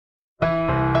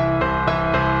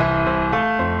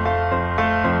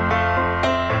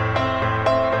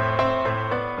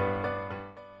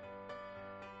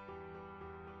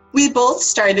both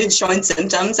started showing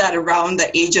symptoms at around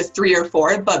the age of 3 or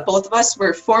 4, but both of us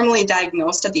were formally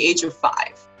diagnosed at the age of 5.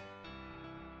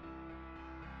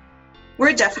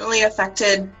 We're definitely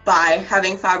affected by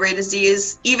having Fabry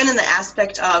disease, even in the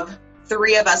aspect of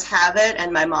 3 of us have it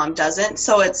and my mom doesn't.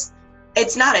 So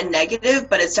it's not a negative,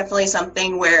 but it's definitely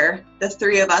something where the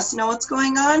 3 of us know what's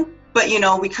going on. But,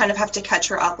 we kind of have to catch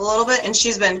her up a little bit. And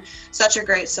she's been such a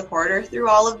great supporter through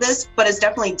all of this, but it's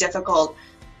definitely difficult,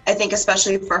 I think,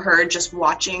 especially for her, just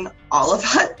watching all of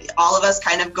us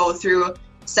kind of go through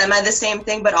semi the same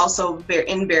thing, but also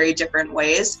in very different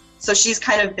ways. So she's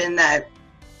kind of been that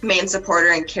main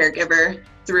supporter and caregiver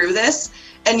through this.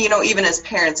 And, even as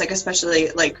parents,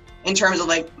 especially in terms of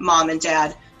mom and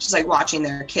dad, just watching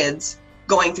their kids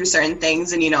going through certain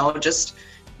things and, just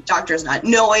doctors not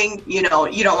knowing, you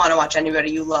don't want to watch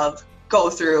anybody you love go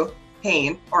through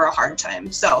pain or a hard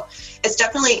time. So it's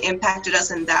definitely impacted us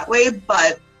in that way,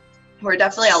 but we're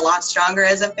definitely a lot stronger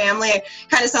as a family. It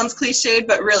kind of sounds cliched,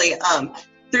 but really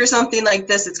through something like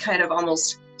this, it's kind of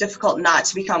almost difficult not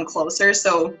to become closer.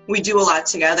 So we do a lot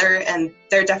together, and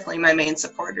they're definitely my main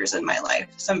supporters in my life.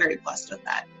 So I'm very blessed with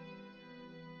that.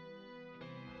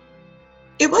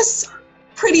 It was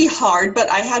pretty hard, but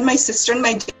I had my sister and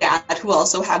my dad who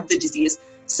also have the disease.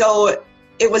 So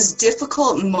it was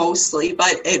difficult mostly,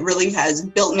 but it really has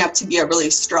built me up to be a really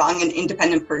strong and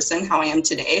independent person, how I am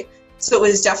today. So it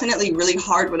was definitely really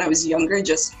hard when I was younger,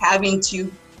 just having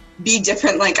to be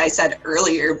different, like I said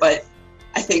earlier, but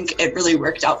I think it really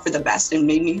worked out for the best and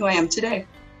made me who I am today.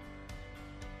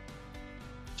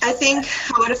 I think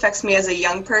how it affects me as a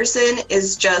young person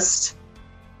is just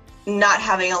not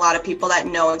having a lot of people that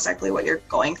know exactly what you're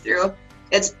going through.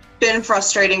 It's been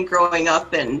frustrating growing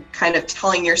up and kind of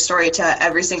telling your story to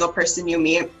every single person you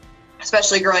meet,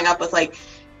 especially growing up with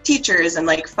teachers and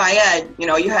Fayed,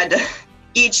 you had to,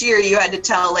 each year you had to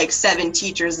tell 7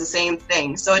 teachers the same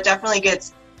thing. So it definitely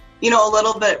gets, a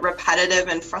little bit repetitive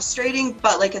and frustrating,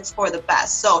 but it's for the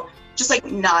best. So just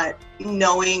not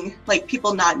knowing,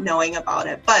 people not knowing about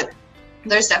it. But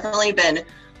there's definitely been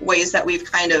ways that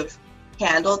we've kind of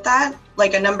handled that.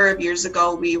 A number of years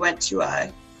ago, we went to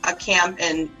a camp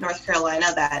in North Carolina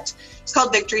that it's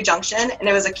called Victory Junction, and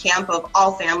it was a camp of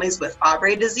all families with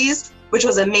Fabry disease, which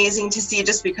was amazing to see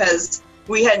just because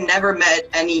we had never met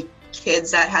any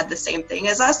kids that had the same thing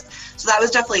as us. So that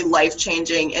was definitely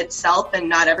life-changing itself, and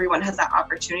not everyone has that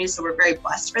opportunity, so we're very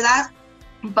blessed for that.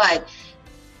 But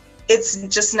it's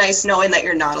just nice knowing that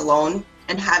you're not alone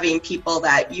and having people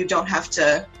that you don't have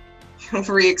to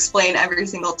re-explain every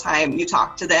single time you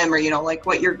talk to them, or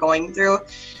what you're going through.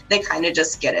 They kind of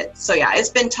just get it. So yeah, it's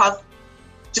been tough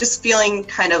just feeling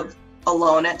kind of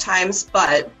alone at times,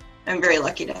 but I'm very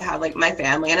lucky to have my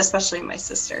family, and especially my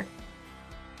sister.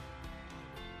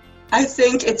 I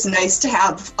think it's nice to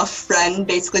have a friend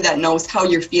basically that knows how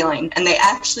you're feeling, and they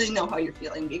actually know how you're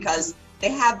feeling because they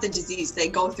have the disease. They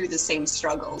go through the same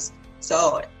struggles.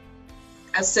 So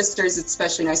as sisters, it's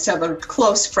especially nice to have a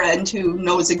close friend who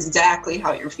knows exactly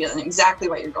how you're feeling, exactly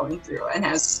what you're going through, and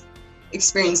has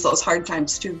experienced those hard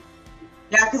times too.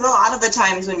 Yeah, because a lot of the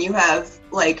times when you have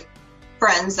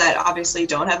friends that obviously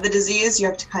don't have the disease, you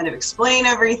have to kind of explain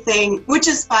everything, which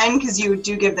is fine because you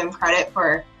do give them credit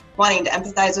for wanting to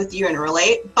empathize with you and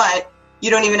relate, but you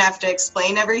don't even have to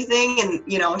explain everything.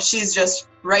 And, she's just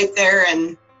right there,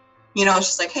 and,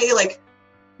 she's like, hey,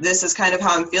 this is kind of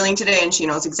how I'm feeling today, and she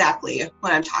knows exactly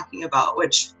what I'm talking about,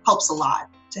 which helps a lot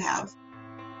to have.